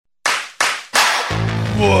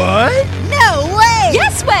What? No way!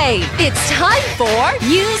 Yes way! It's time for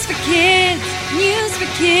News for Kids! News for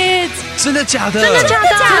Kids! 真的假的？真的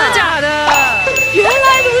假的？原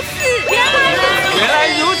来如此！原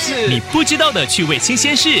来如此！你不知道的趣味新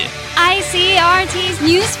鲜事。ICRT's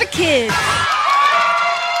News for Kids!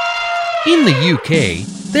 In the UK,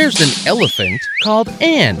 there's an elephant called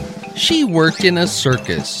Anne. She worked in a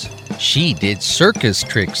circus. She did circus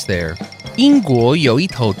tricks there. 英国有一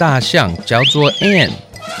头大象叫做Anne.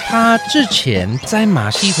 她之前在马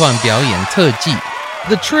戏团表演特技。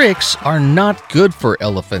The tricks are not good for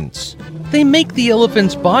elephants. They make the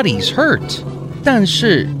elephants' bodies hurt. 但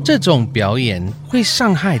是这种表演会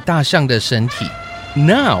伤害大象的身体。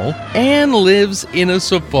Now, Anne lives in a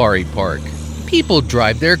safari park. People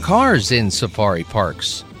drive their cars in safari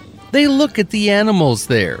parks. They look at the animals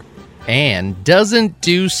there. Anne doesn't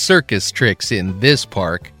do circus tricks in this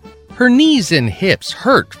park. Her knees and hips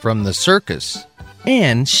hurt from the circus.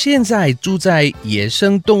 Anne 现在住在野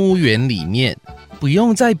生动物园里面，不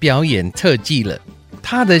用再表演特技了。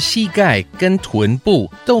她的膝盖跟臀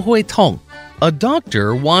部都会痛。A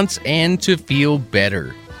doctor wants Anne to feel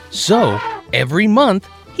better. So, every month,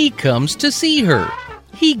 he comes to see her.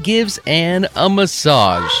 He gives Anne a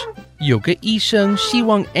massage. 有个医生希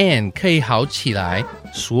望 Anne 可以好起来，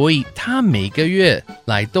所以他每个月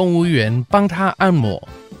来动物园帮她按摩。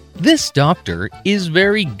This doctor is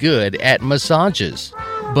very good at massages,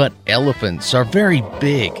 but elephants are very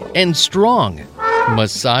big and strong.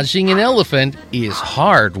 Massaging an elephant is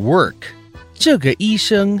hard work. 这个医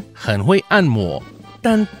生很会按摩，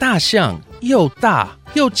但大象又大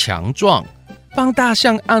又强壮，帮大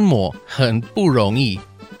象按摩很不容易。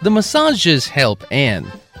The massages help Anne,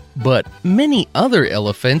 but many other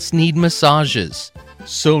elephants need massages.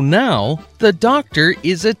 So now, the doctor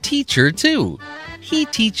is a teacher too. He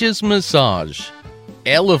teaches massage.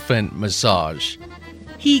 Elephant massage.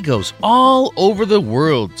 He goes all over the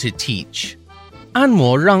world to teach. 按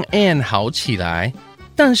摩让 Anne 好起来，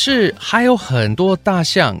但是还有很多大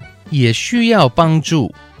象也需要帮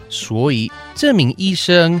助，所以这名医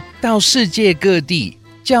生到世界各地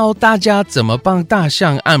教大家怎么帮大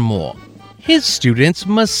象按摩。His students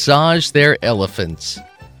massage their elephants.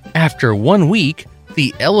 After 1 week,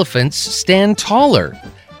 the elephants stand taller.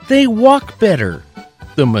 They walk better.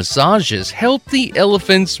 The massages help the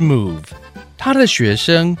elephants move. 他的学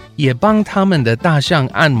生也帮他们的大象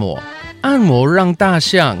按摩，按摩让大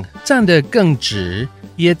象站得更直，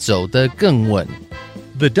也走得更稳。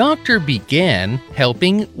The doctor began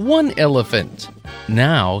helping one elephant.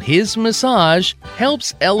 Now his massage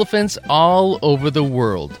helps elephants all over the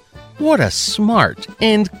world. What a smart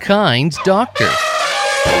and kind doctor.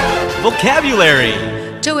 Vocabulary.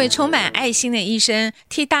 这位充满爱心的医生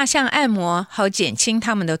替大象按摩，好减轻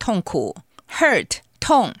他们的痛苦。Hurt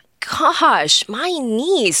痛。Gosh, my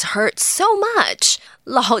knees hurt so much.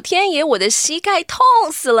 老天爷，我的膝盖痛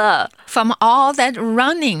死了。From all that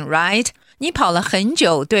running, right? 你跑了很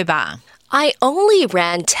久，对吧？I only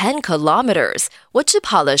ran 10 kilometers. 我只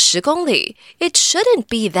跑了10公里。It shouldn't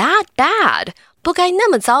be that bad. 不该那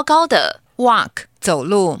么糟糕的。Walk 走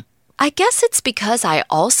路。I guess it's because I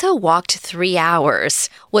also walked 3 hours.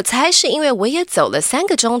 我猜是因为我也走了3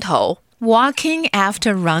个钟头。Walking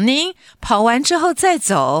after running 跑完之后再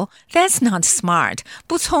走 That's not smart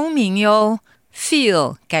不聪明喲。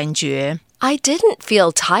Feel 感觉。I didn't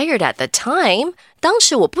feel tired at the time. 当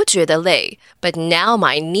时我不觉得累 But now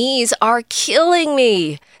my knees are killing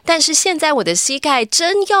me. 但是现在我的膝盖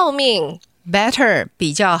真要命。Better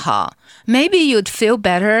比较好。Maybe you'd feel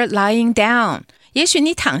better lying down. 也许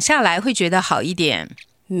你躺下来会觉得好一点。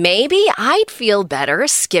Maybe I'd feel better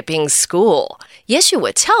skipping school. 也许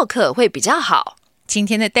我翘课会比较好。今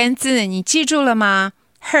天的单字你记住了吗？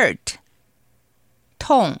 Hurt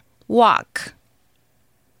痛 Walk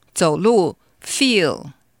走路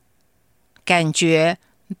Feel 感觉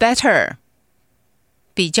Better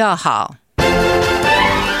比较好。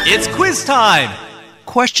 It's quiz time.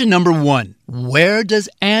 Question number 1. Where does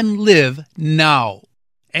Anne live now?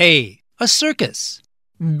 A circus.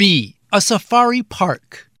 B, a safari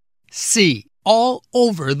park. C, all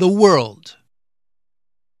over the world.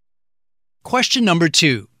 Question number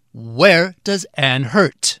 2. Where does Anne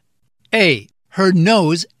hurt? A, her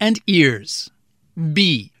nose and ears.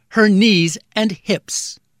 B, her knees and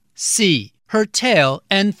hips. C, her tail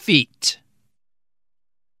and feet.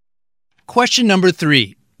 Question number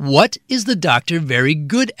 3. What is the doctor very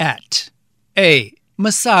good at? A,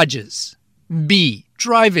 massages. B,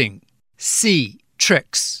 driving. C,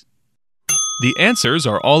 tricks. The answers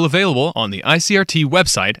are all available on the ICRT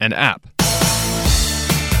website and app.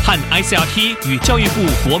 和 ICRT 与教育部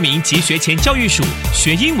国民及学前教育署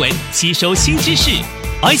学英文，吸收新知识。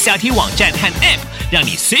iCRT 网站和 App， 让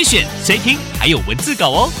你随选随听，还有文字稿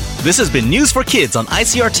哦。This has been News for Kids on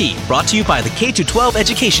iCRT, brought to you by the K-12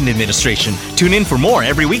 Education Administration. Tune in for more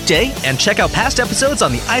every weekday and check out past episodes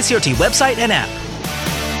on the iCRT website and app.